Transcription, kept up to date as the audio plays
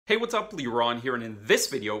Hey, what's up? Liron here, and in this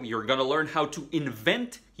video you're gonna learn how to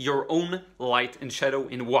invent your own light and shadow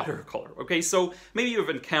in watercolor. Okay, so maybe you've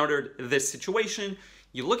encountered this situation.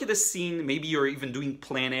 You look at a scene, maybe you're even doing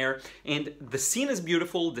plein air, and the scene is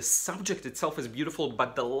beautiful, the subject itself is beautiful,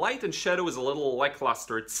 but the light and shadow is a little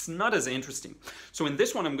lackluster. It's not as interesting. So in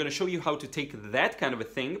this one, I'm gonna show you how to take that kind of a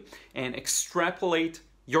thing and extrapolate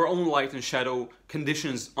your own light and shadow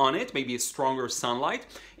conditions on it, maybe a stronger sunlight,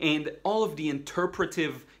 and all of the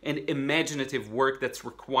interpretive and imaginative work that's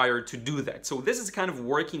required to do that. So this is kind of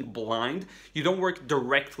working blind. You don't work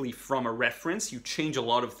directly from a reference, you change a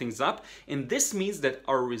lot of things up, and this means that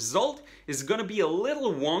our result is gonna be a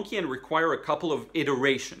little wonky and require a couple of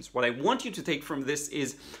iterations. What I want you to take from this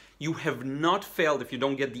is you have not failed if you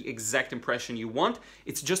don't get the exact impression you want.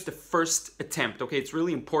 It's just the first attempt, okay? It's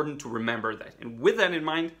really important to remember that. And with that in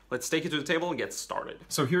mind, let's take it to the table and get started.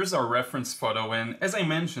 So here's our reference photo, and as I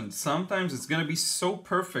mentioned, sometimes it's gonna be so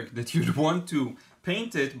perfect that you'd want to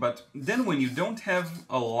paint it, but then when you don't have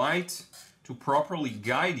a light to properly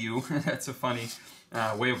guide you, that's a funny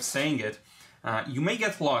way of saying it, you may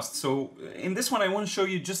get lost. So in this one, I want to show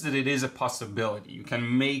you just that it is a possibility. You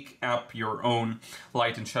can make up your own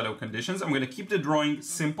light and shadow conditions. I'm going to keep the drawing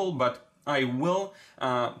simple, but I will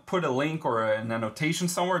put a link or an annotation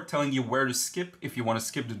somewhere telling you where to skip if you want to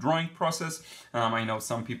skip the drawing process. I know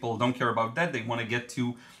some people don't care about that. They want to get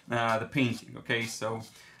to the painting. Okay, so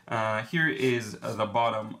here is the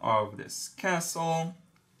bottom of this castle,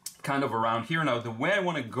 kind of around here. Now, the way I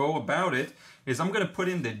want to go about it is I'm going to put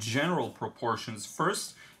in the general proportions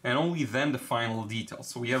first and only then the final details.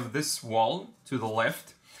 So we have this wall to the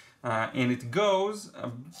left and it goes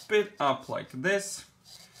a bit up like this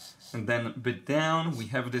and then a bit down. We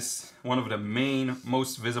have this, one of the main,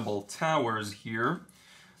 most visible towers here.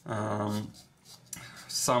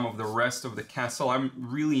 Some of the rest of the castle. I'm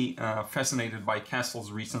really fascinated by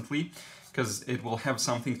castles recently because it will have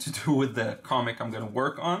something to do with the comic I'm going to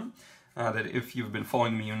work on. That if you've been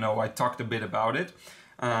following me, you know I talked a bit about it.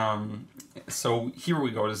 So here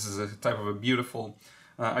we go. This is a type of a beautiful,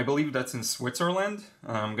 I believe that's in Switzerland.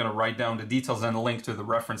 I'm going to write down the details and a link to the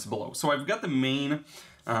reference below. So I've got the main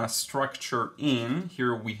structure in.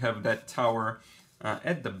 Here we have that tower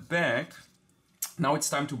at the back. Now it's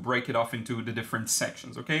time to break it off into the different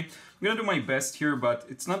sections, okay? I'm going to do my best here, but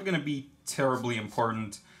it's not going to be terribly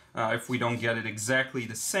important if we don't get it exactly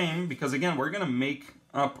the same, because again, we're going to make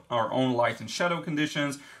up our own light and shadow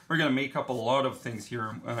conditions. We're going to make up a lot of things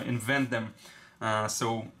here, invent them,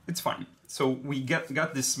 so it's fine. So we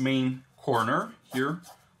got this main corner here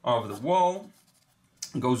of the wall.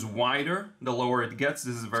 It goes wider the lower it gets.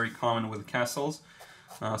 This is very common with castles,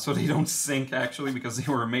 so they don't sink actually because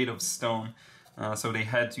they were made of stone. So they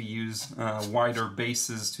had to use wider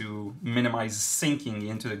bases to minimize sinking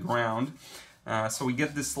into the ground. So we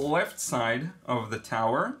get this left side of the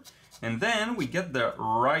tower, and then we get the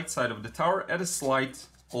right side of the tower at a slight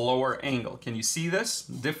lower angle. Can you see this?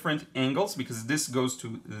 Different angles, because this goes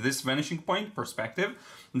to this vanishing point, perspective,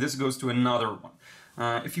 and this goes to another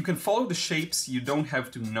one. If you can follow the shapes, you don't have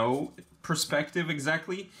to know perspective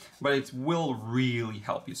exactly, but it will really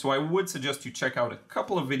help you. So I would suggest you check out a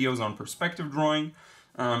couple of videos on perspective drawing.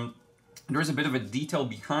 There's a bit of a detail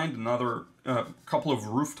behind another couple of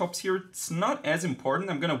rooftops here. It's not as important.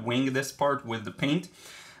 I'm gonna wing this part with the paint.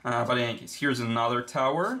 But in any case, here's another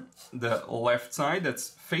tower, the left side that's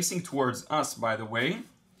facing towards us, by the way,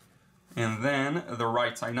 and then the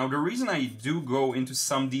right side. Now, the reason I do go into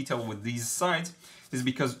some detail with these sides is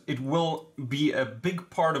because it will be a big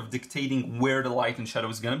part of dictating where the light and shadow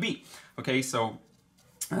is going to be. Okay, so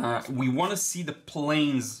we want to see the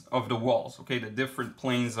planes of the walls, okay, the different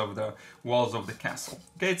planes of the walls of the castle.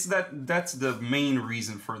 Okay, that's the main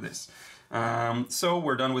reason for this. So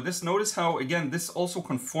we're done with this. Notice how, again, this also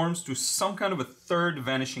conforms to some kind of a third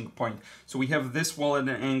vanishing point. So we have this wall at an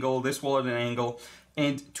angle, this wall at an angle,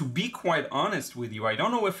 and to be quite honest with you, I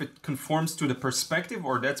don't know if it conforms to the perspective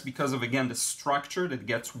or that's because of, again, the structure that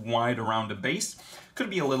gets wide around the base. Could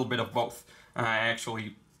be a little bit of both.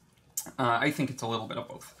 Actually, I think it's a little bit of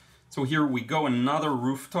both. So here we go, another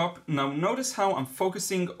rooftop. Now notice how I'm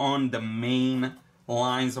focusing on the main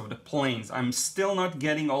lines of the planes. I'm still not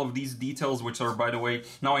getting all of these details, which are, by the way,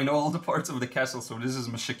 now I know all the parts of the castle, so this is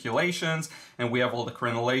maculations, and we have all the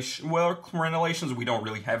crenellation, well, crenellations we don't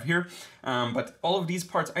really have here, but all of these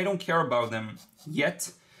parts, I don't care about them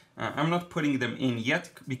yet. I'm not putting them in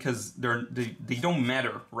yet because they don't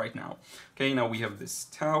matter right now. Okay, now we have this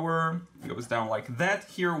tower, it goes down like that.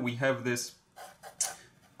 Here we have this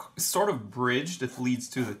sort of bridge that leads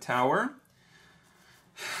to the tower,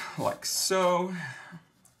 like so.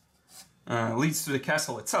 Leads to the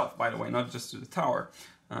castle itself, by the way, not just to the tower.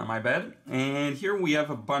 my bad. And here we have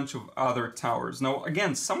a bunch of other towers. Now,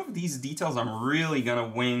 again, some of these details I'm really gonna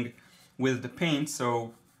wing with the paint,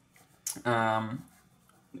 so I'm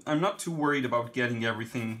not too worried about getting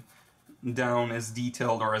everything down as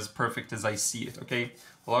detailed or as perfect as I see it, okay?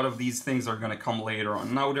 A lot of these things are gonna come later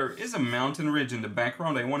on. Now, there is a mountain ridge in the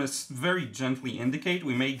background. I want to very gently indicate.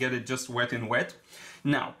 We may get it just wet in wet.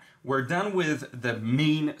 Now, we're done with the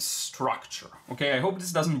main structure, okay? I hope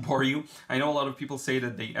this doesn't bore you. I know a lot of people say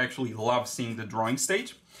that they actually love seeing the drawing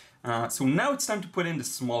stage. So now it's time to put in the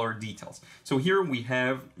smaller details. So here we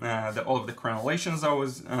have all of the crenulations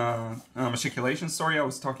maculations, sorry, I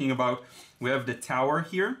was talking about. We have the tower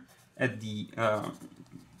here at the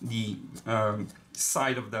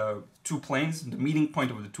side of the two planes, the meeting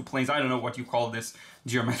point of the two planes. I don't know what you call this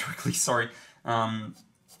geometrically, sorry.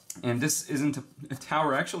 And this isn't a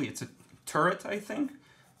tower, actually, it's a turret, I think.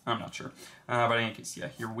 I'm not sure. But in any case, yeah,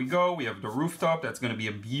 here we go. We have the rooftop. That's going to be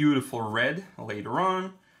a beautiful red later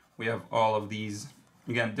on. We have all of these,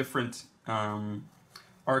 again, different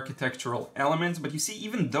architectural elements. But you see,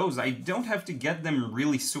 even those, I don't have to get them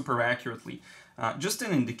really super accurately. Just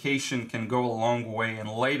an indication can go a long way, and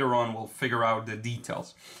later on we'll figure out the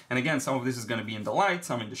details. And again, some of this is going to be in the light,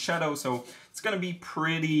 some in the shadow, so it's going to be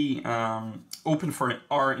pretty open for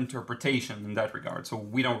our interpretation in that regard, so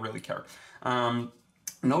we don't really care.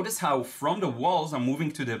 Notice how from the walls I'm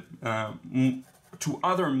moving to the to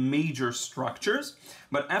other major structures,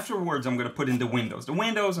 but afterwards I'm going to put in the windows. The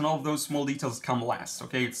windows and all of those small details come last,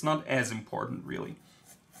 okay? It's not as important, really.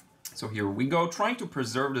 So here we go, trying to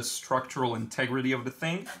preserve the structural integrity of the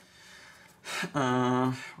thing. We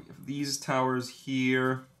have these towers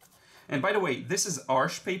here. And by the way, this is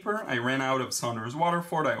Arch paper. I ran out of Saunders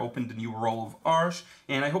Waterford. I opened a new roll of Arch,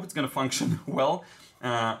 and I hope it's going to function well.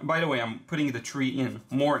 By the way, I'm putting the tree in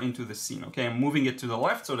more into the scene, okay? I'm moving it to the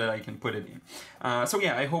left so that I can put it in. So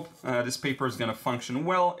yeah, I hope this paper is going to function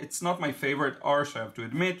well. It's not my favorite Arch, I have to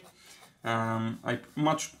admit. I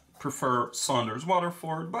much prefer Saunders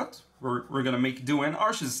Waterford, but we're gonna make do, and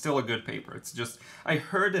Arch is still a good paper. It's just, I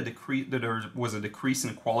heard that there was a decrease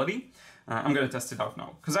in quality. I'm gonna test it out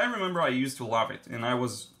now, because I remember I used to love it, and I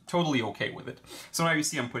was totally okay with it. So now you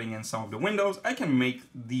see I'm putting in some of the windows. I can make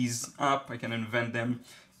these up, I can invent them,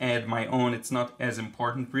 add my own. It's not as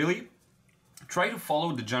important, really. Try to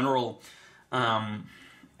follow the general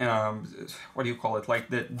what do you call it, like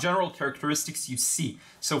the general characteristics you see.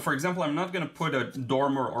 So for example, I'm not going to put a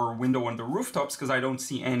dormer or a window on the rooftops because I don't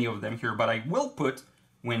see any of them here, but I will put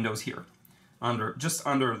windows here, just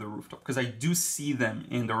under the rooftop, because I do see them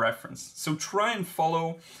in the reference. So try and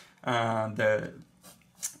follow the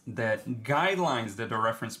guidelines that the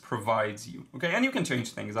reference provides you, okay? And you can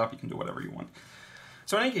change things up, you can do whatever you want.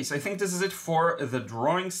 So in any case, I think this is it for the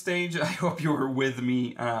drawing stage. I hope you were with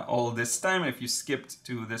me all this time. If you skipped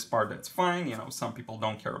to this part, that's fine. You know, some people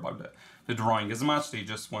don't care about the drawing as much. They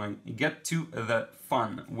just want to get to the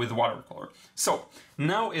fun with watercolor. So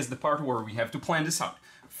now is the part where we have to plan this out.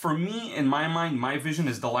 For me, in my mind, my vision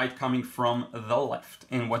is the light coming from the left.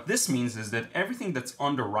 And what this means is that everything that's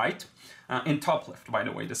on the right, and top left, by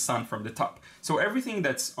the way, the sun from the top. So everything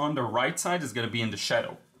that's on the right side is going to be in the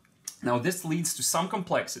shadow. Now this leads to some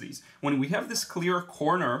complexities. When we have this clear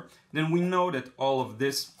corner, then we know that all of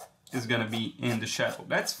this is going to be in the shadow.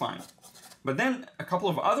 That's fine. But then a couple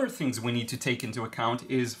of other things we need to take into account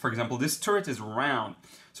is, for example, this turret is round,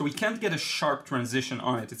 so we can't get a sharp transition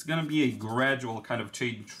on it. It's going to be a gradual kind of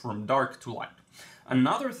change from dark to light.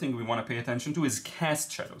 Another thing we want to pay attention to is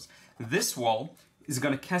cast shadows. This wall is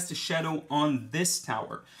going to cast a shadow on this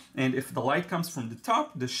tower. And if the light comes from the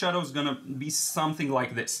top, the shadow is going to be something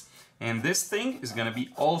like this. And this thing is going to be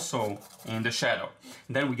also in the shadow.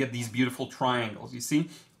 And then we get these beautiful triangles, you see?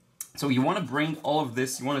 So you want to bring all of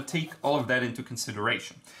this, you want to take all of that into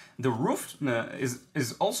consideration. The roof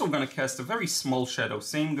is also going to cast a very small shadow.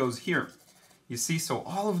 Same goes here. You see, so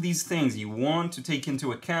all of these things you want to take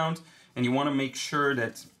into account, and you want to make sure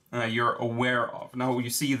that you're aware of. Now you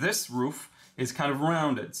see this roof is kind of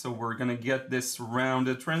rounded, so we're going to get this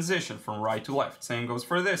rounded transition from right to left. Same goes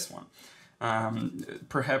for this one.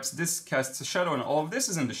 Perhaps this casts a shadow and all of this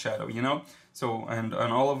is in the shadow, you know? So, and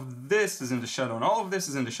all of this is in the shadow and all of this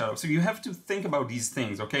is in the shadow. So you have to think about these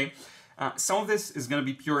things, okay? Some of this is going to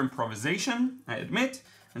be pure improvisation, I admit,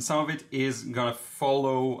 and some of it is going to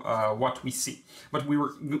follow what we see. But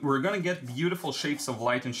we're going to get beautiful shapes of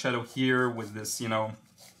light and shadow here with this, you know,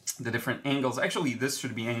 the different angles. Actually, this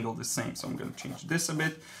should be angled the same, so I'm going to change this a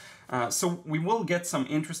bit. So we will get some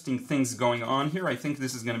interesting things going on here. I think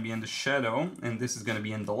this is going to be in the shadow and this is going to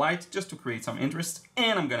be in the light, just to create some interest.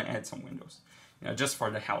 And I'm going to add some windows, you know, just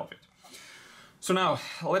for the hell of it. So now,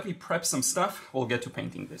 let me prep some stuff, we'll get to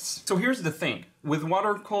painting this. So here's the thing, with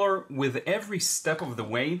watercolor, with every step of the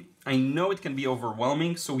way, I know it can be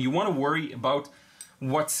overwhelming, so you want to worry about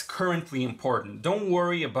what's currently important. Don't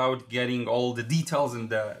worry about getting all the details and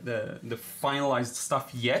the finalized stuff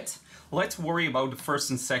yet. Let's worry about the first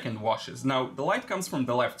and second washes. Now, the light comes from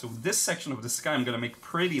the left, so this section of the sky I'm gonna make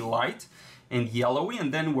pretty light and yellowy,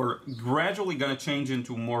 and then we're gradually gonna change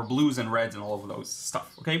into more blues and reds and all of those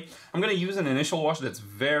stuff, okay? I'm gonna use an initial wash that's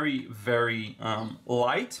very, very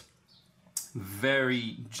light,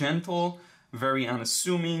 very gentle, very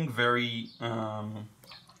unassuming, very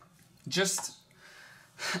just,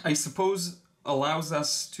 I suppose, allows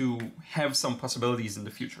us to have some possibilities in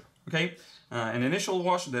the future, okay? An initial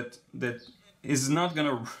wash that is not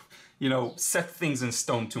gonna, you know, set things in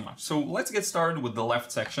stone too much. So let's get started with the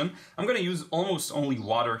left section. I'm gonna use almost only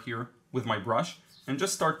water here with my brush and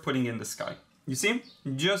just start putting in the sky. You see?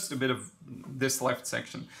 Just a bit of this left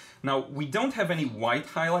section. Now, we don't have any white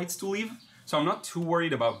highlights to leave, so I'm not too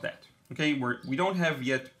worried about that, okay? We don't have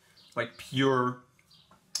yet, like, pure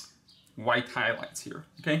white highlights here,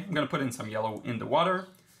 okay? I'm gonna put in some yellow in the water,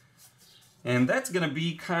 and that's gonna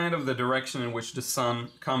be kind of the direction in which the sun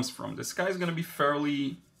comes from. The sky is gonna be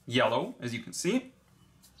fairly yellow, as you can see.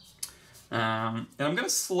 And I'm gonna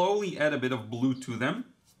slowly add a bit of blue to them,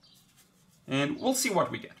 and we'll see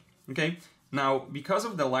what we get, okay? Now, because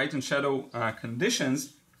of the light and shadow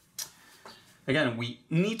conditions, again, we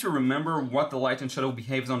need to remember what the light and shadow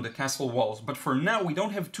behaves on the castle walls. But for now, we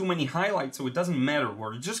don't have too many highlights, so it doesn't matter.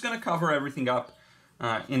 We're just gonna cover everything up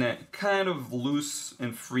in a kind of loose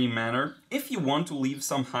and free manner. If you want to leave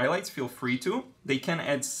some highlights, feel free to. They can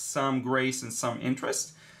add some grace and some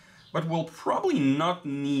interest, but we'll probably not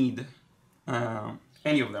need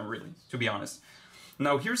any of them, really, to be honest.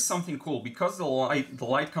 Now, here's something cool. Because the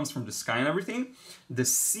light comes from the sky and everything, the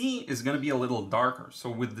sea is going to be a little darker. So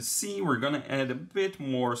with the sea, we're going to add a bit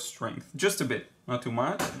more strength. Just a bit, not too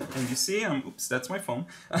much. And you see, oops, that's my phone.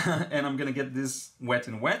 And I'm going to get this wet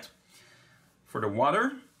and wet for the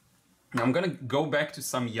water. Now I'm going to go back to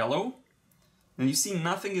some yellow. And you see,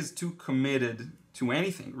 nothing is too committed to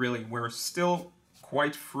anything, really. We're still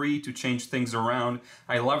quite free to change things around.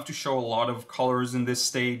 I love to show a lot of colors in this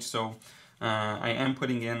stage, so I am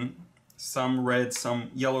putting in some reds, some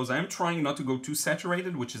yellows. I am trying not to go too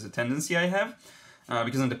saturated, which is a tendency I have,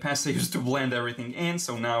 because in the past I used to blend everything in,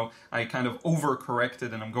 so now I kind of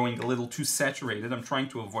overcorrected and I'm going a little too saturated. I'm trying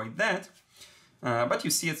to avoid that. But you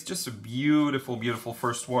see, it's just a beautiful, beautiful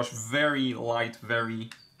first wash. Very light, very,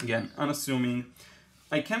 again, unassuming.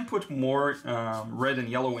 I can put more red and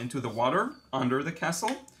yellow into the water under the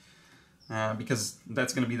castle, because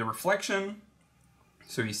that's going to be the reflection.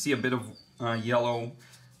 So you see a bit of yellow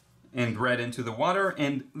and red into the water,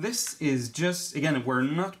 and this is just, again, we're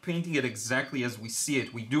not painting it exactly as we see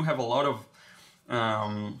it. We do have a lot of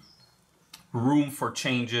room for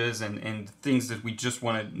changes and things that we just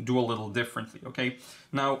want to do a little differently, okay?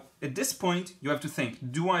 Now, at this point, you have to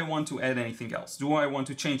think, do I want to add anything else? Do I want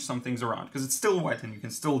to change some things around? Because it's still wet and you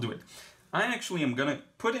can still do it. I actually am going to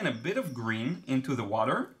put in a bit of green into the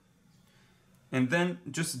water and then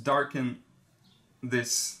just darken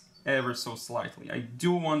this ever so slightly. I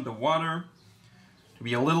do want the water to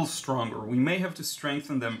be a little stronger. We may have to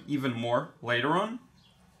strengthen them even more later on.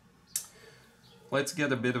 Let's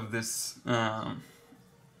get a bit of this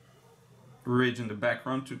ridge in the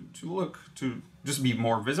background to just be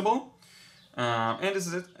more visible. And this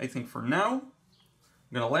is it, I think, for now.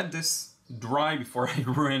 I'm gonna let this dry before I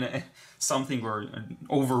ruin something or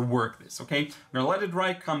overwork this, okay? I'm gonna let it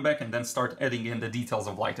dry, come back, and then start adding in the details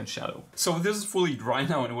of light and shadow. So this is fully dry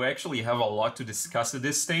now, and we actually have a lot to discuss at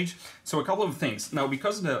this stage. So a couple of things. Now,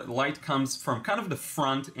 because the light comes from kind of the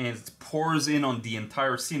front and it pours in on the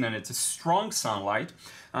entire scene, and it's a strong sunlight,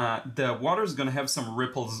 the water is going to have some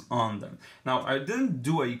ripples on them. Now, I didn't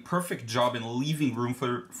do a perfect job in leaving room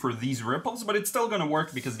for these ripples, but it's still going to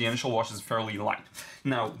work because the initial wash is fairly light.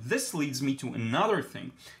 Now, this leads me to another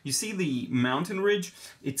thing. You see the mountain ridge?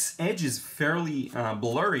 Its edge is fairly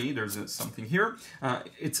blurry. There's something here.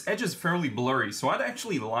 Its edge is fairly blurry, so I'd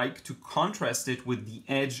actually like to contrast it with the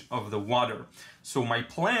edge of the water. So my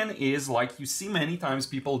plan is, like you see many times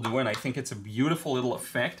people do, and I think it's a beautiful little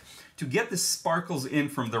effect, to get the sparkles in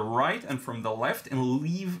from the right and from the left and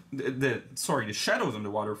leave the shadows on the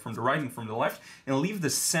water from the right and from the left, and leave the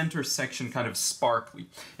center section kind of sparkly.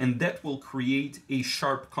 And that will create a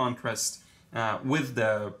sharp contrast with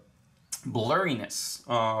the blurriness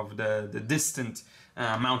of the distant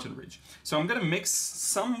mountain ridge. So I'm gonna mix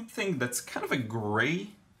something that's kind of a gray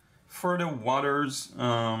for the waters,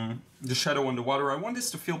 the shadow on the water, I want this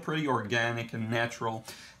to feel pretty organic and natural,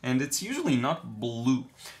 and it's usually not blue.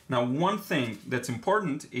 Now, one thing that's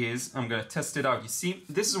important is I'm gonna test it out. You see,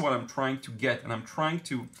 this is what I'm trying to get, and I'm trying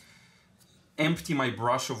to empty my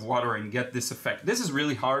brush of water and get this effect. This is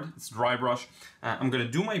really hard, it's dry brush. I'm gonna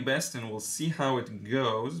do my best and we'll see how it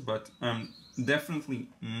goes, but I'm definitely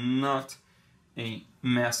not a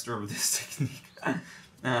master of this technique.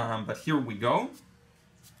 But here we go.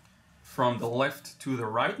 From the left to the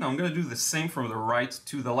right. Now I'm gonna do the same from the right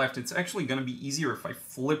to the left. It's actually gonna be easier if I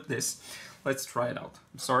flip this. Let's try it out.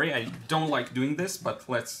 I'm sorry, I don't like doing this, but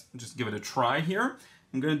let's just give it a try here.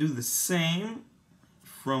 I'm gonna do the same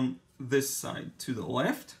from this side to the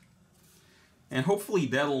left, and hopefully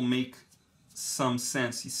that'll make some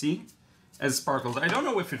sense. You see, as sparkles. I don't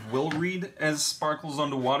know if it will read as sparkles on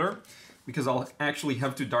the water, because I'll actually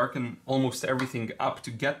have to darken almost everything up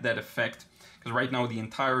to get that effect, because right now the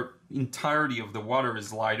entirety of the water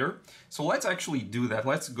is lighter. So let's actually do that.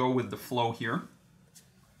 Let's go with the flow here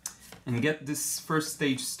and get this first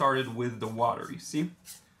stage started with the water, you see?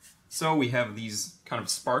 So we have these kind of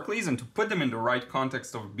sparklies, and to put them in the right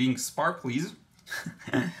context of being sparklies,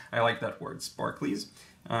 I like that word, sparklies,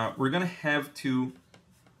 we're gonna have to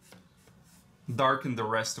darken the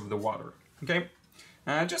rest of the water, okay?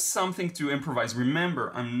 Just something to improvise.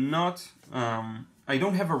 Remember, I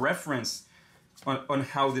don't have a reference on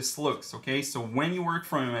how this looks, okay? So when you work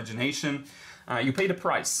from imagination, you pay the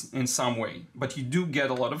price in some way, but you do get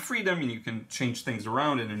a lot of freedom and you can change things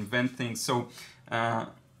around and invent things. So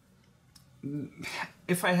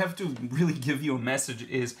if I have to really give you a message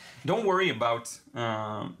is, don't worry about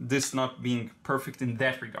this not being perfect in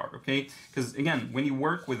that regard, okay? Because again, when you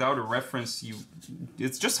work without a reference,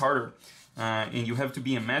 it's just harder. And you have to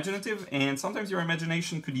be imaginative, and sometimes your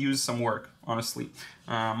imagination could use some work, honestly.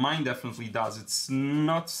 Mine definitely does. It's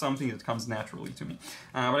not something that comes naturally to me.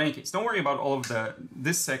 But in any case, don't worry about all of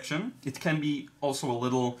this section. It can be also a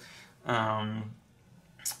little,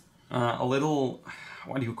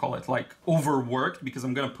 what do you call it, like overworked, because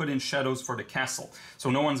I'm gonna put in shadows for the castle, so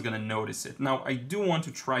no one's gonna notice it. Now, I do want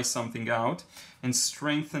to try something out and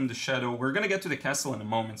strengthen the shadow. We're gonna get to the castle in a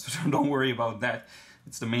moment, so don't worry about that.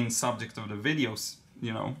 It's the main subject of the videos,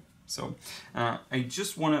 you know. So I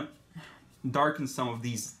just want to darken some of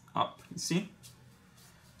these up, you see?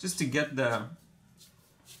 Just to get the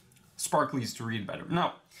sparklies to read better.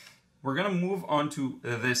 Now, we're gonna move on to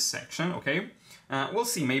this section, okay? We'll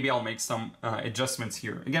see, maybe I'll make some adjustments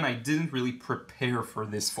here. Again, I didn't really prepare for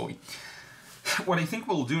this fully. What I think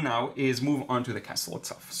we'll do now is move on to the castle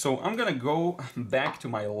itself. So I'm gonna go back to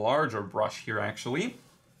my larger brush here, actually.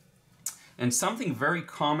 And something very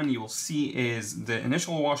common you'll see is the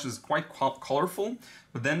initial wash is quite colorful,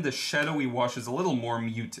 but then the shadowy wash is a little more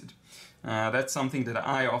muted. That's something that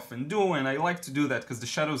I often do, and I like to do that because the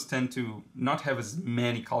shadows tend to not have as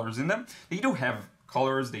many colors in them. They do have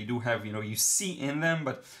colors, they do have, you know, you see in them,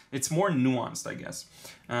 but it's more nuanced, I guess.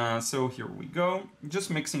 So here we go, just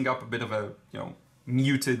mixing up a bit of a, you know,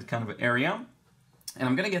 muted kind of area. And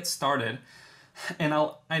I'm gonna get started. And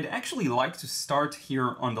I'd actually like to start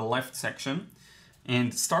here on the left section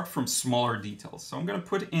and start from smaller details. So I'm going to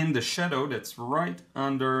put in the shadow that's right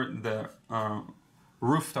under the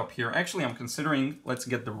rooftop here. Actually, I'm considering, let's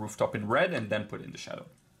get the rooftop in red and then put in the shadow.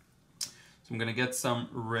 So I'm going to get some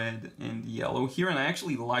red and yellow here, and I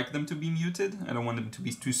actually like them to be muted. I don't want them to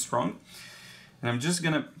be too strong. And I'm just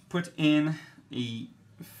going to put in a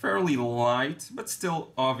fairly light, but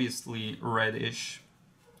still obviously reddish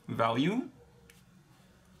value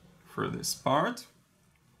for this part.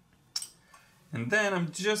 And then I'm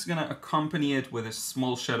just gonna accompany it with a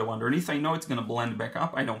small shadow underneath. I know it's gonna blend back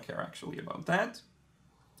up. I don't care actually about that.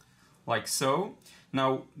 Like so.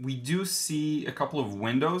 Now we do see a couple of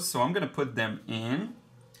windows, so I'm gonna put them in.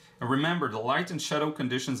 And remember, the light and shadow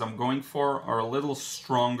conditions I'm going for are a little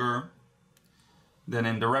stronger than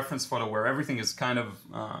in the reference photo where everything is kind of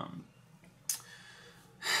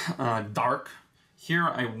dark. Here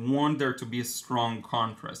I want there to be a strong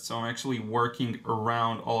contrast, so I'm actually working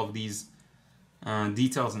around all of these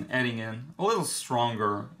details and adding in a little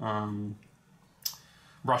stronger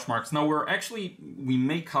brush marks. Now we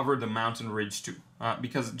may cover the mountain ridge too,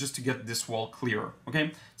 because just to get this wall clearer,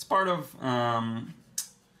 okay? It's part of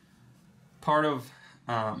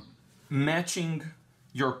matching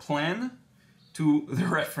your plan to the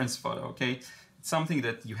reference photo, okay? Something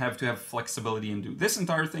that you have to have flexibility and do. This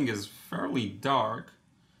entire thing is fairly dark,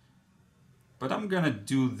 but I'm gonna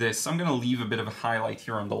do this. I'm gonna leave a bit of a highlight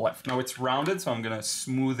here on the left. Now it's rounded, so I'm gonna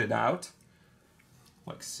smooth it out,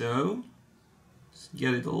 like so. Just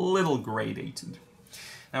get it a little gradated.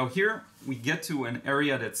 Now here we get to an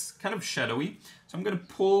area that's kind of shadowy. So I'm going to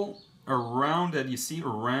pull a rounded, you see, a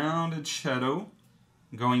rounded shadow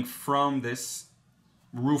going from this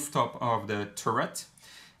rooftop of the turret.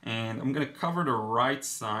 And I'm going to cover the right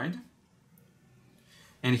side.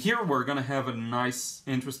 And here we're going to have a nice,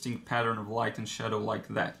 interesting pattern of light and shadow like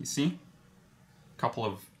that, you see? A couple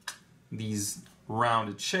of these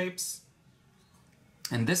rounded shapes.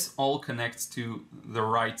 And this all connects to the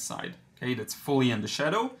right side, okay? That's fully in the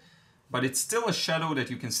shadow, but it's still a shadow that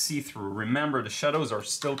you can see through. Remember, the shadows are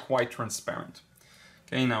still quite transparent.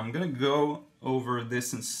 Okay, now I'm going to go over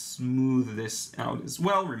this and smooth this out as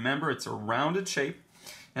well. Remember, it's a rounded shape.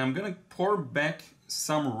 And I'm going to pour back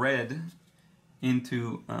some red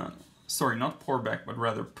into, sorry, not pour back, but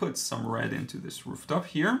rather put some red into this rooftop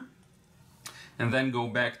here. And then go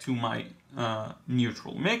back to my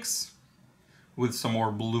neutral mix with some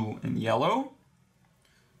more blue and yellow.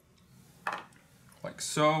 Like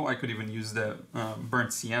so. I could even use the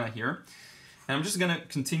burnt sienna here. And I'm just going to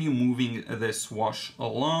continue moving this wash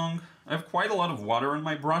along. I have quite a lot of water on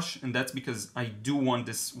my brush, and that's because I do want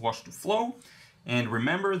this wash to flow. And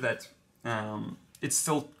remember that it's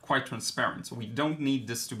still quite transparent, so we don't need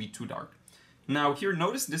this to be too dark. Now here,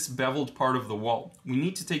 notice this beveled part of the wall. We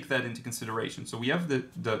need to take that into consideration. So we have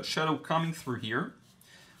the shadow coming through here.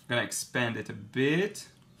 I'm going to expand it a bit,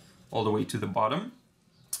 all the way to the bottom.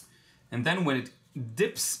 And then when it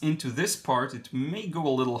dips into this part, it may go a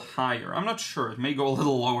little higher. I'm not sure, it may go a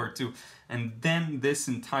little lower too. And then this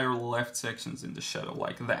entire left section's in the shadow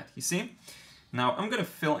like that, you see? Now I'm going to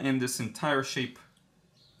fill in this entire shape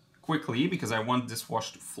quickly because I want this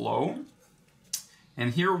wash to flow.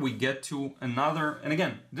 And here we get to another, and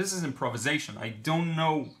again, this is improvisation. I don't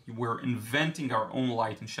know, we're inventing our own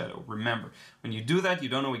light and shadow. Remember, when you do that, you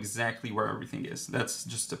don't know exactly where everything is. That's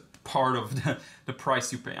just a part of the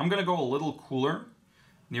price you pay. I'm gonna go a little cooler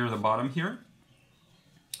near the bottom here.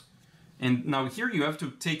 And now here you have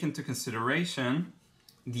to take into consideration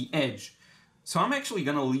the edge. So I'm actually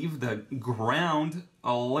gonna leave the ground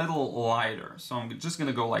a little lighter. So I'm just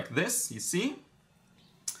gonna go like this, you see?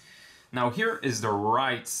 Now here is the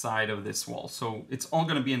right side of this wall, so it's all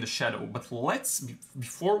going to be in the shadow. But let's,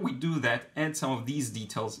 before we do that, add some of these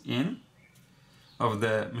details in, of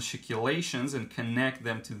the machiculations, and connect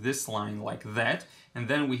them to this line like that. And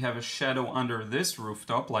then we have a shadow under this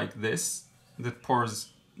rooftop like this, that pours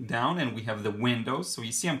down, and we have the windows. So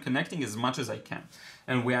you see I'm connecting as much as I can.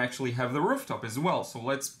 And we actually have the rooftop as well. So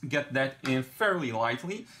let's get that in fairly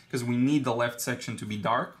lightly, because we need the left section to be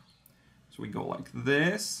dark. So we go like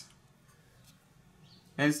this.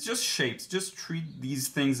 And it's just shapes. Just treat these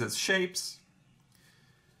things as shapes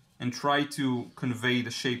and try to convey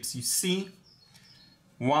the shapes you see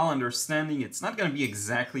while understanding it's not going to be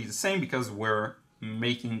exactly the same because we're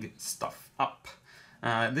making stuff up.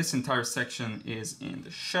 This entire section is in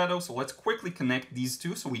the shadow, so let's quickly connect these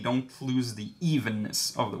two so we don't lose the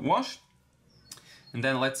evenness of the wash. And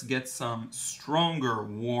then let's get some stronger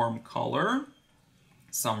warm color,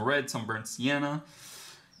 some red, some burnt sienna,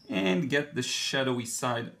 and get the shadowy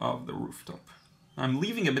side of the rooftop. I'm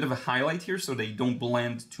leaving a bit of a highlight here so they don't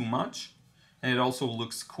blend too much, and it also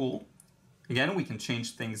looks cool. Again, we can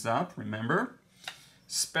change things up, remember,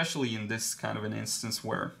 especially in this kind of an instance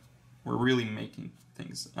where we're really making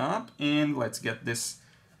things up. And let's get this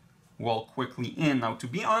wall quickly in. Now, to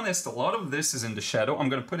be honest, a lot of this is in the shadow. I'm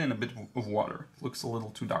going to put in a bit of water. It looks a little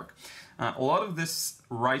too dark. A lot of this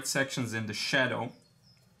right section's in the shadow.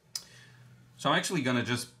 So I'm actually going to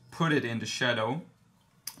just put it in the shadow.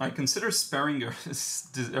 I consider sparing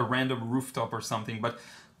a random rooftop or something, but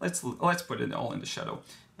let's put it all in the shadow.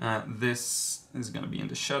 This is going to be in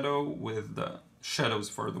the shadow with the shadows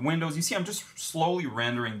for the windows. You see, I'm just slowly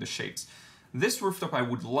rendering the shapes. This rooftop, I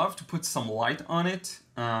would love to put some light on it.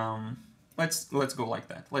 Let's go like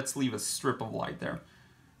that. Let's leave a strip of light there.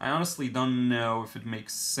 I honestly don't know if it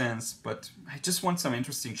makes sense, but I just want some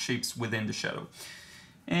interesting shapes within the shadow.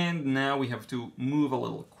 And now we have to move a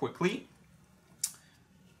little quickly.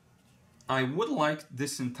 I would like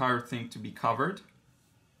this entire thing to be covered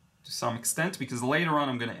to some extent, because later on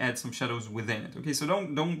I'm going to add some shadows within it. Okay, so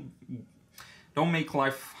don't make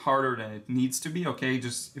life harder than it needs to be. Okay,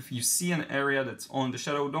 just if you see an area that's all in the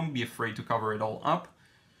shadow, don't be afraid to cover it all up,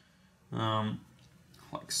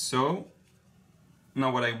 like so.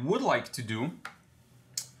 Now what I would like to do,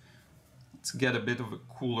 let's get a bit of a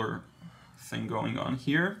cooler thing going on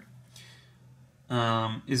here,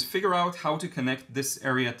 is figure out how to connect this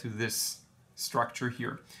area to this structure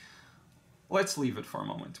here. Let's leave it for a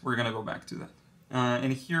moment. We're gonna go back to that.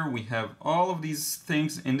 And here we have all of these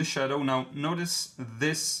things in the shadow. Now notice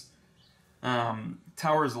this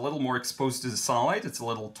tower is a little more exposed to the sunlight. It's a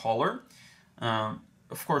little taller.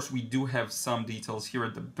 Of course, we do have some details here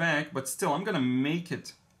at the back, but still, I'm going to make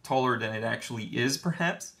it taller than it actually is,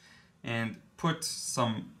 perhaps, and put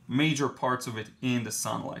some major parts of it in the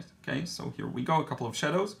sunlight. Okay, so here we go, a couple of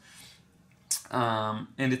shadows, and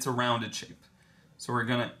it's a rounded shape. So we're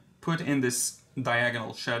going to put in this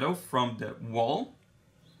diagonal shadow from the wall,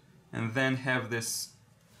 and then have this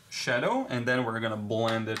shadow, and then we're going to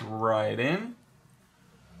blend it right in,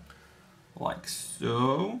 like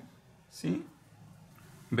so. See?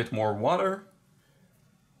 A bit more water.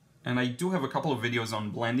 And I do have a couple of videos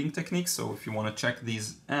on blending techniques, so if you want to check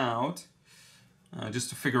these out, just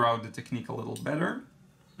to figure out the technique a little better.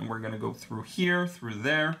 And we're going to go through here, through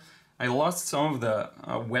there. I lost some of the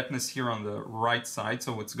wetness here on the right side,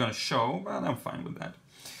 so it's going to show, but I'm fine with that.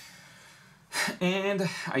 And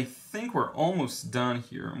I think we're almost done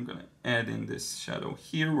here. I'm going to add in this shadow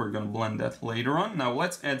here. We're going to blend that later on. Now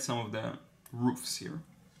let's add some of the roofs here.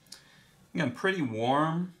 Again, pretty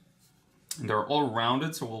warm. And they're all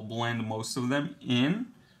rounded, so we'll blend most of them in.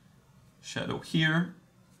 Shadow here,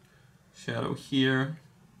 shadow here,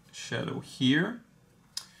 shadow here.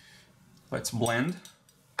 Let's blend.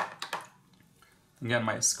 Again,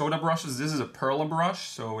 my Escoda brushes. This is a Perla brush,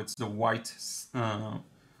 so it's the white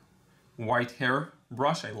hair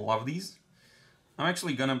brush. I love these. I'm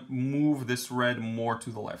actually gonna move this red more to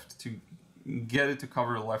the left to get it to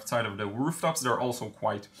cover the left side of the rooftops. They're also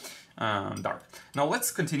quite dark. Now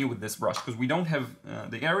let's continue with this brush, because we don't have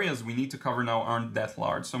the areas we need to cover now aren't that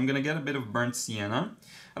large. So I'm gonna get a bit of burnt sienna.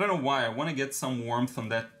 I don't know why, I want to get some warmth on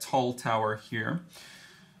that tall tower here.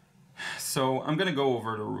 So I'm gonna go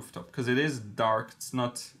over the rooftop because it is dark. It's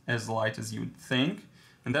not as light as you would think.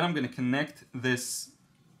 And then I'm gonna connect this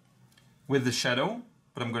with the shadow,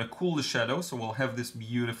 but I'm gonna cool the shadow, so we'll have this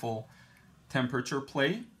beautiful temperature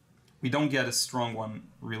play. We don't get a strong one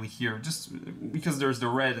really here, just because there's the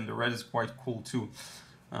red, and the red is quite cool too.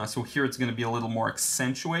 So here it's going to be a little more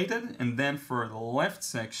accentuated. And then for the left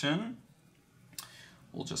section,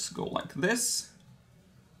 we'll just go like this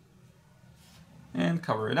and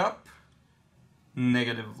cover it up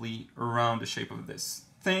negatively around the shape of this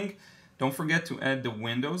thing. Don't forget to add the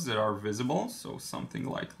windows that are visible, so something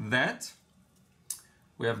like that.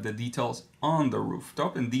 We have the details on the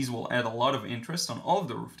rooftop, and these will add a lot of interest on all of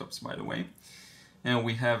the rooftops, by the way. And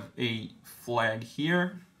we have a flag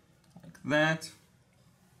here, like that.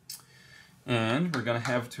 And we're gonna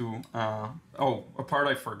have to, oh, a part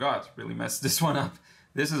I forgot, really messed this one up.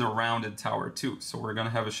 This is a rounded tower too, so we're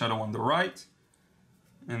gonna have a shadow on the right,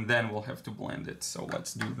 and then we'll have to blend it. So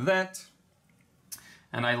let's do that.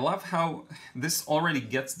 And I love how this already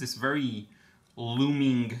gets this very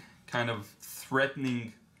looming, kind of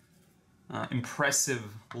threatening, impressive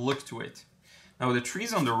look to it. Now the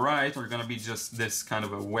trees on the right are going to be just this kind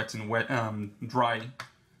of a wet and dry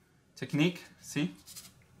technique. See?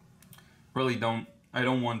 Really I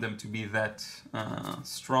don't want them to be that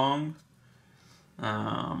strong.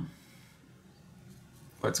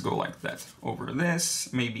 Let's go like that over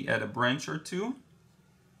this. Maybe add a branch or two.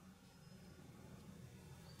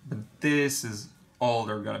 But this is all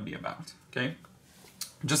they're going to be about. Okay?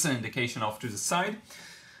 Just an indication off to the side.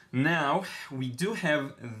 Now, we do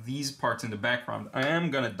have these parts in the background. I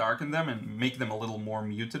am going to darken them and make them a little more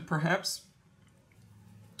muted, perhaps.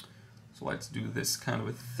 So let's do this kind of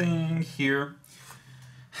a thing here.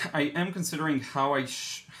 I am considering how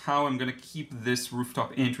I'm going to keep this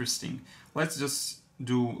rooftop interesting. Let's just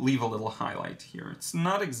leave a little highlight here. It's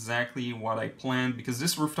not exactly what I planned, because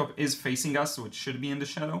this rooftop is facing us, so it should be in the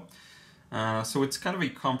shadow. So it's kind of a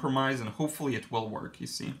compromise, and hopefully it will work, you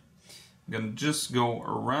see. I'm going to just go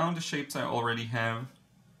around the shapes I already have.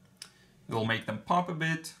 It'll make them pop a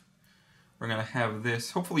bit. We're going to have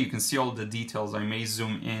this. Hopefully you can see all the details. I may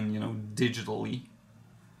zoom in, digitally,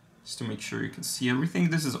 just to make sure you can see everything.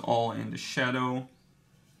 This is all in the shadow.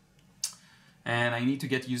 And I need to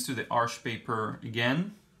get used to the arch paper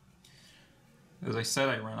again. As I said,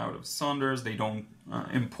 I ran out of Saunders. They don't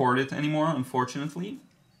import it anymore, unfortunately.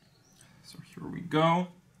 So here we go.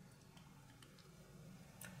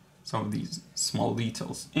 Some of these small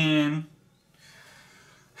details in.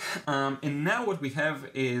 And now what we have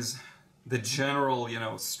is the general,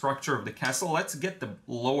 structure of the castle. Let's get the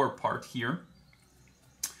lower part here.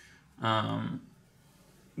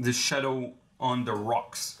 The shadow on the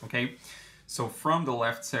rocks, okay? So from the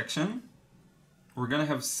left section, we're gonna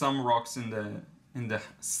have some rocks in the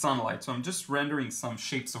sunlight. So I'm just rendering some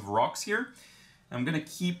shapes of rocks here. I'm gonna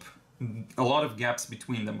keep a lot of gaps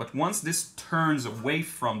between them, but once this turns away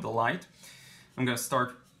from the light, I'm gonna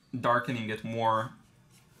start darkening it more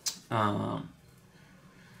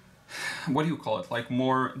what do you call it, like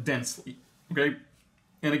more densely, okay?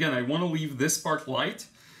 And again, I want to leave this part light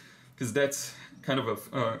because that's kind of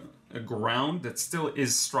a ground that still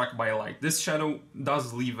is struck by light. This shadow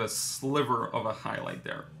does leave a sliver of a highlight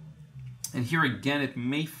there. And here again, it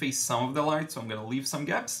may face some of the light, so I'm gonna leave some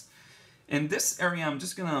gaps. In this area, I'm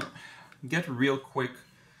just gonna get real quick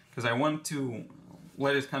because I want to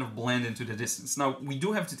let it kind of blend into the distance. Now, we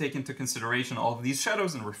do have to take into consideration all of these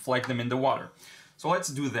shadows and reflect them in the water. So let's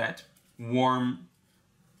do that. Warm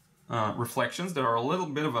reflections that are a little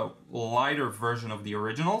bit of a lighter version of the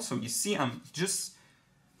original. So you see, I'm just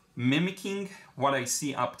mimicking what I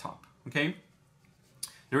see up top, okay?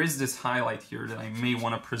 There is this highlight here that I may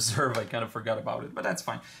want to preserve. I kind of forgot about it, but that's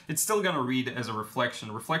fine. It's still going to read as a reflection.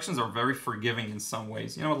 Reflections are very forgiving in some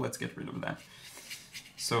ways. You know what? Let's get rid of that.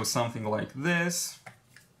 So something like this.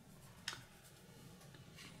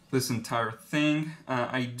 This entire thing.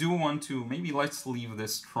 I do want to, maybe let's leave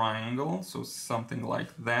this triangle. So something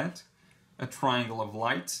like that. A triangle of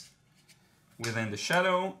light within the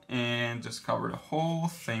shadow, and just cover the whole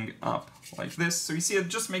thing up like this. So you see, it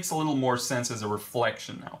just makes a little more sense as a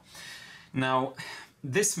reflection now. Now,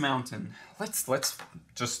 this mountain, let's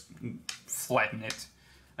just flatten it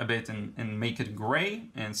a bit and make it gray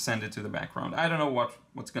and send it to the background. I don't know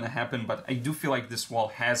what's gonna happen, but I do feel like this wall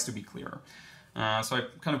has to be clearer. So I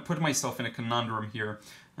kind of put myself in a conundrum here.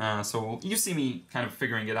 So you see me kind of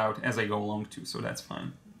figuring it out as I go along too, so that's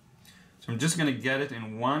fine. So I'm just gonna get it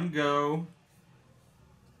in one go.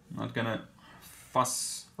 Not gonna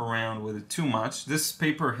fuss around with it too much. This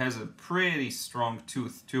paper has a pretty strong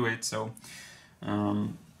tooth to it, so a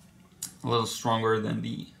little stronger than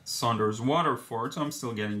the Saunders Waterford, so I'm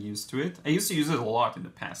still getting used to it. I used to use it a lot in the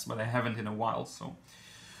past, but I haven't in a while, so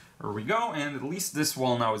there we go, and at least this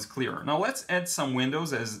wall now is clearer. Now let's add some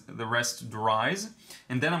windows as the rest dries,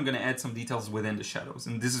 and then I'm gonna add some details within the shadows,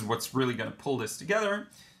 and this is what's really gonna pull this together.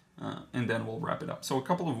 And then we'll wrap it up. So a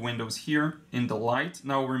couple of windows here in the light.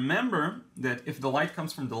 Now remember that if the light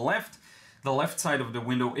comes from the left side of the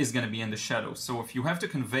window is going to be in the shadow. So if you have to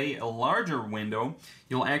convey a larger window,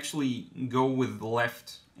 you'll actually go with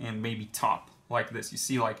left and maybe top, like this. You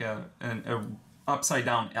see like a upside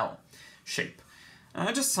down L shape.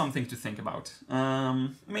 Just something to think about.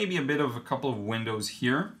 Maybe a bit of a couple of windows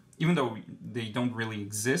here, even though they don't really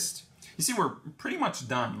exist. You see, we're pretty much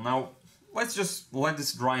done. Now, let's just let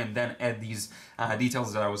this dry and then add these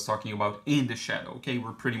details that I was talking about in the shadow, okay?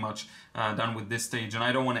 We're pretty much done with this stage, and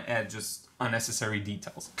I don't want to add just unnecessary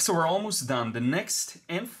details. So we're almost done. The next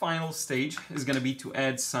and final stage is going to be to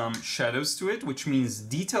add some shadows to it, which means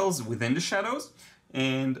details within the shadows,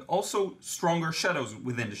 and also stronger shadows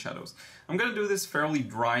within the shadows. I'm going to do this fairly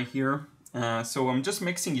dry here, so I'm just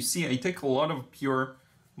mixing. You see, I take a lot of pure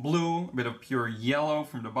blue, a bit of pure yellow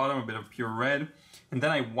from the bottom, a bit of pure red, and then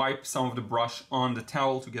I wipe some of the brush on the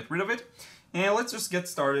towel to get rid of it. And let's just get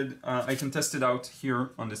started. I can test it out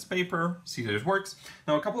here on this paper, see that it works.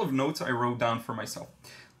 Now, a couple of notes I wrote down for myself.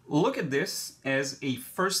 Look at this as a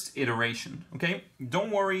first iteration, okay?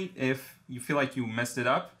 Don't worry if you feel like you messed it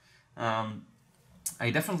up. I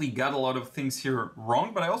definitely got a lot of things here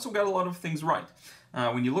wrong, but I also got a lot of things right.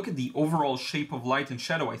 When you look at the overall shape of light and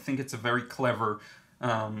shadow, I think it's a very clever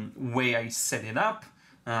way I set it up.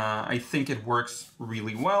 I think it works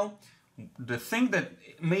really well. The thing that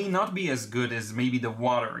may not be as good is maybe the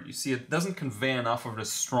water. You see, it doesn't convey enough of the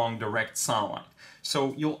strong direct sunlight.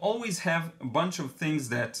 So you'll always have a bunch of things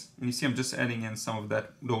that, and you see I'm just adding in some of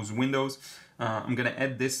those windows. I'm gonna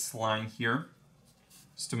add this line here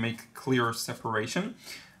just to make clearer separation.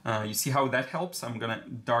 You see how that helps? I'm gonna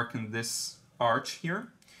darken this arch here.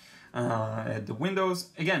 Add the windows.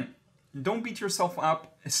 Again, don't beat yourself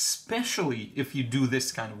up, especially if you do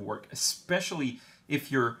this kind of work, especially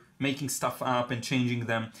if you're making stuff up and changing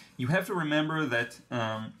them. You have to remember that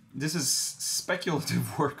this is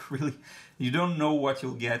speculative work, really. You don't know what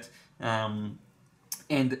you'll get. And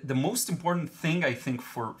the most important thing, I think,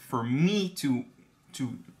 for me to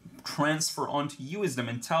transfer onto you is the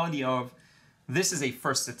mentality of this is a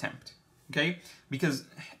first attempt, okay? Because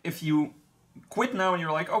if you quit now and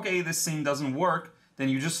you're like, okay, this scene doesn't work, then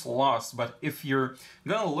you just lost. But if you're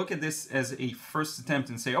gonna look at this as a first attempt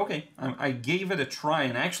and say, okay, I gave it a try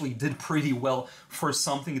and actually did pretty well for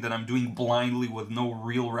something that I'm doing blindly with no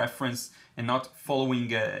real reference and not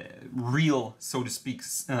following real, so to speak,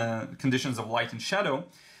 conditions of light and shadow.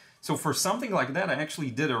 So for something like that, I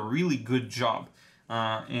actually did a really good job.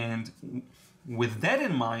 And with that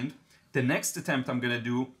in mind, the next attempt I'm gonna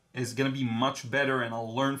do is going to be much better, and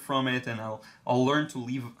I'll learn from it, and I'll learn to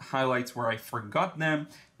leave highlights where I forgot them,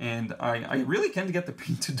 and I really can't get the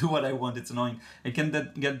paint to do what I want. It's annoying. I can't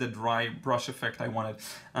get the dry brush effect I wanted.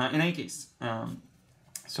 In any case,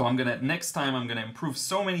 so next time I'm gonna improve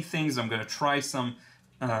so many things. I'm gonna try some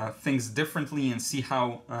things differently and see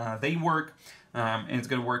how they work. And it's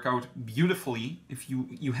going to work out beautifully. If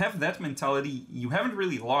you have that mentality, you haven't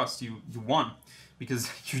really lost, you won, because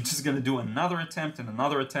you're just going to do another attempt and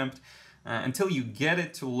another attempt until you get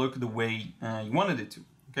it to look the way you wanted it to.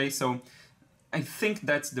 Okay, so I think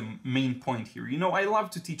that's the main point here. You know, I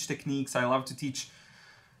love to teach techniques, I love to teach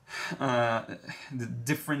the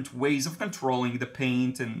different ways of controlling the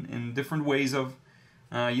paint and different ways of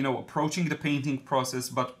you know, approaching the painting process,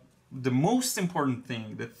 but the most important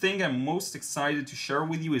thing, the thing I'm most excited to share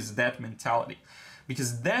with you, is that mentality,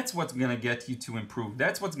 because that's what's gonna get you to improve.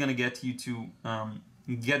 That's what's gonna get you to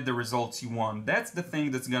get the results you want. That's the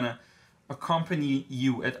thing that's gonna accompany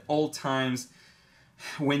you at all times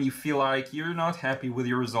when you feel like you're not happy with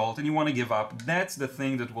your result and you want to give up. That's the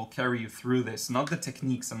thing that will carry you through this, not the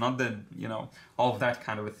techniques and not the, you know, all of that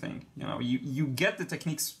kind of a thing. You know, you get the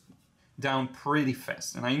techniques down pretty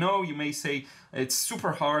fast. And I know you may say it's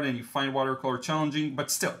super hard and you find watercolor challenging, but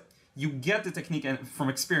still, you get the technique, and from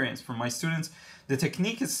experience, from my students, the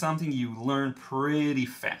technique is something you learn pretty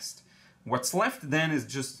fast. What's left then is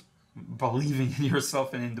just believing in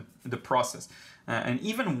yourself and in the process. And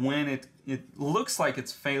even when it looks like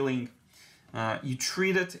it's failing, you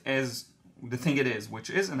treat it as the thing it is, which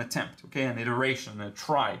is an attempt, okay, an iteration, a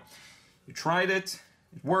try. You tried it,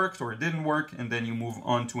 it worked or it didn't work, and then you move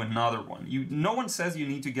on to another one. No one says you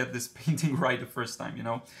need to get this painting right the first time, you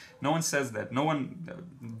know. No one says that. No one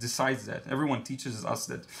decides that. Everyone teaches us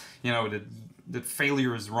that, you know, that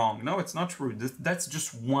failure is wrong. No, it's not true. That's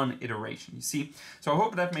just one iteration, you see. So I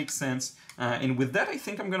hope that makes sense. And with that, I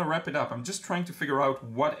think I'm going to wrap it up. I'm just trying to figure out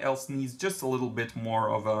what else needs just a little bit more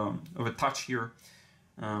of a touch here.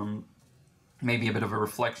 Maybe a bit of a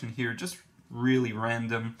reflection here, just really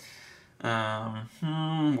random.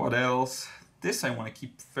 What else? This I want to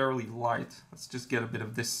keep fairly light. Let's just get a bit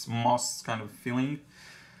of this moss kind of feeling.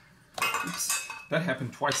 Oops, that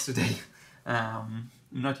happened twice today. I'm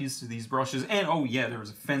not used to these brushes. And oh yeah,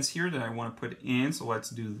 there's a fence here that I want to put in, so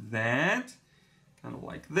let's do that. Kind of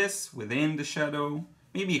like this, within the shadow.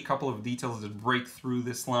 Maybe a couple of details that break through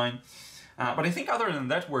this line. But I think other than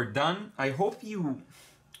that, we're done. I hope you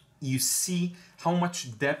see how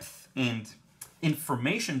much depth and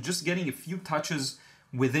information just getting a few touches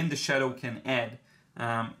within the shadow can add,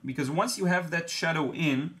 because once you have that shadow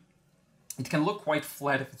in, it can look quite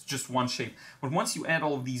flat if it's just one shape, but once you add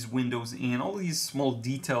all of these windows in, all of these small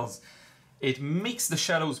details, it makes the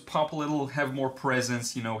shadows pop a little, have more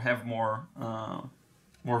presence, you know, have more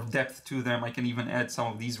depth to them. I can even add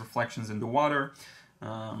some of these reflections in the water.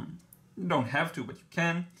 You don't have to, but you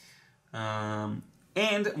can.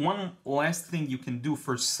 And one last thing you can do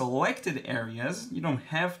for selected areas, you don't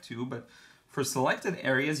have to, but for selected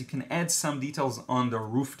areas, you can add some details on the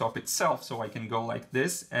rooftop itself. So I can go like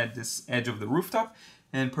this, add this edge of the rooftop,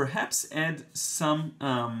 and perhaps add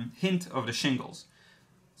some hint of the shingles.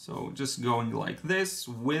 So just going like this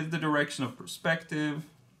with the direction of perspective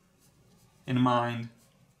in mind,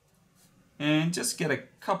 and just get a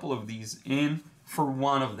couple of these in for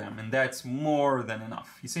one of them, and that's more than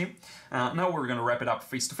enough, you see? Now we're gonna wrap it up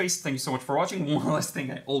face to face. Thank you so much for watching. One last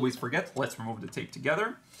thing I always forget, let's remove the tape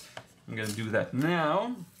together. I'm gonna do that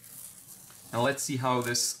now. And let's see how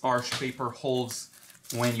this arch paper holds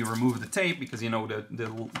when you remove the tape, because you know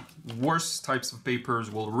the worst types of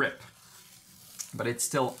papers will rip. But it's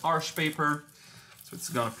still arch paper, so it's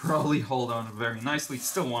gonna probably hold on very nicely. It's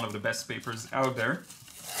still one of the best papers out there.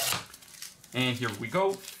 And here we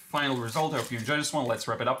go. Final result. I hope you enjoyed this one. Let's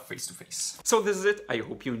wrap it up face to face. So this is it. I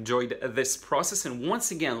hope you enjoyed this process. And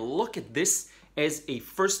once again, look at this as a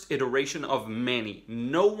first iteration of many.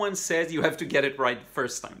 No one says you have to get it right the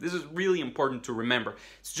first time. This is really important to remember.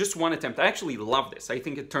 It's just one attempt. I actually love this. I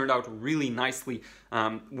think it turned out really nicely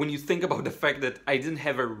when you think about the fact that I didn't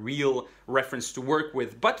have a real reference to work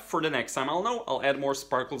with. But for the next time, I'll add more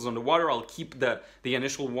sparkles on the water. I'll keep the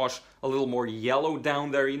initial wash a little more yellow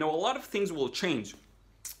down there. You know, a lot of things will change.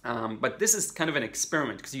 But this is kind of an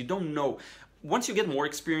experiment, because you don't know. Once you get more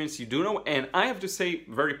experience, you do know. And I have to say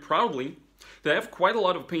very proudly that I have quite a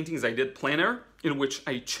lot of paintings I did plein air, in which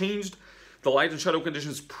I changed the light and shadow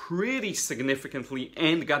conditions pretty significantly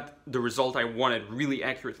and got the result I wanted really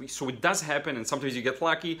accurately. So it does happen, and sometimes you get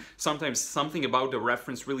lucky. Sometimes something about the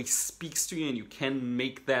reference really speaks to you and you can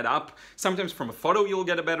make that up. Sometimes from a photo you'll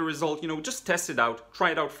get a better result. You know, just test it out,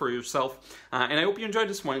 try it out for yourself. And I hope you enjoyed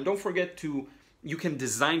this one. And don't forget to you can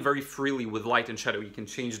design very freely with light and shadow. You can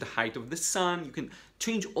change the height of the sun, you can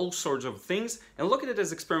change all sorts of things, and look at it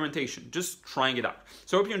as experimentation, just trying it out.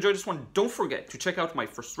 So I hope you enjoyed this one. Don't forget to check out my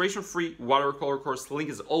frustration-free watercolor course. The link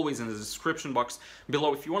is always in the description box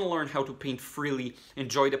below if you want to learn how to paint freely,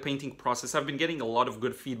 enjoy the painting process. I've been getting a lot of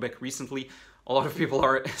good feedback recently. A lot of people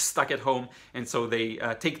are stuck at home, and so they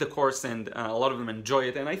take the course, and a lot of them enjoy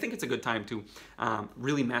it, and I think it's a good time to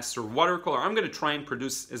really master watercolor. I'm going to try and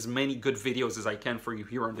produce as many good videos as I can for you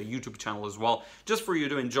here on the YouTube channel as well, just for you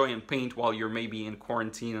to enjoy and paint while you're maybe in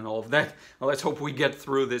quarantine and all of that. Well, let's hope we get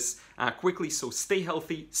through this quickly, so stay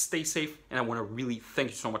healthy, stay safe, and I want to really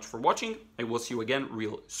thank you so much for watching. I will see you again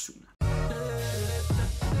real soon.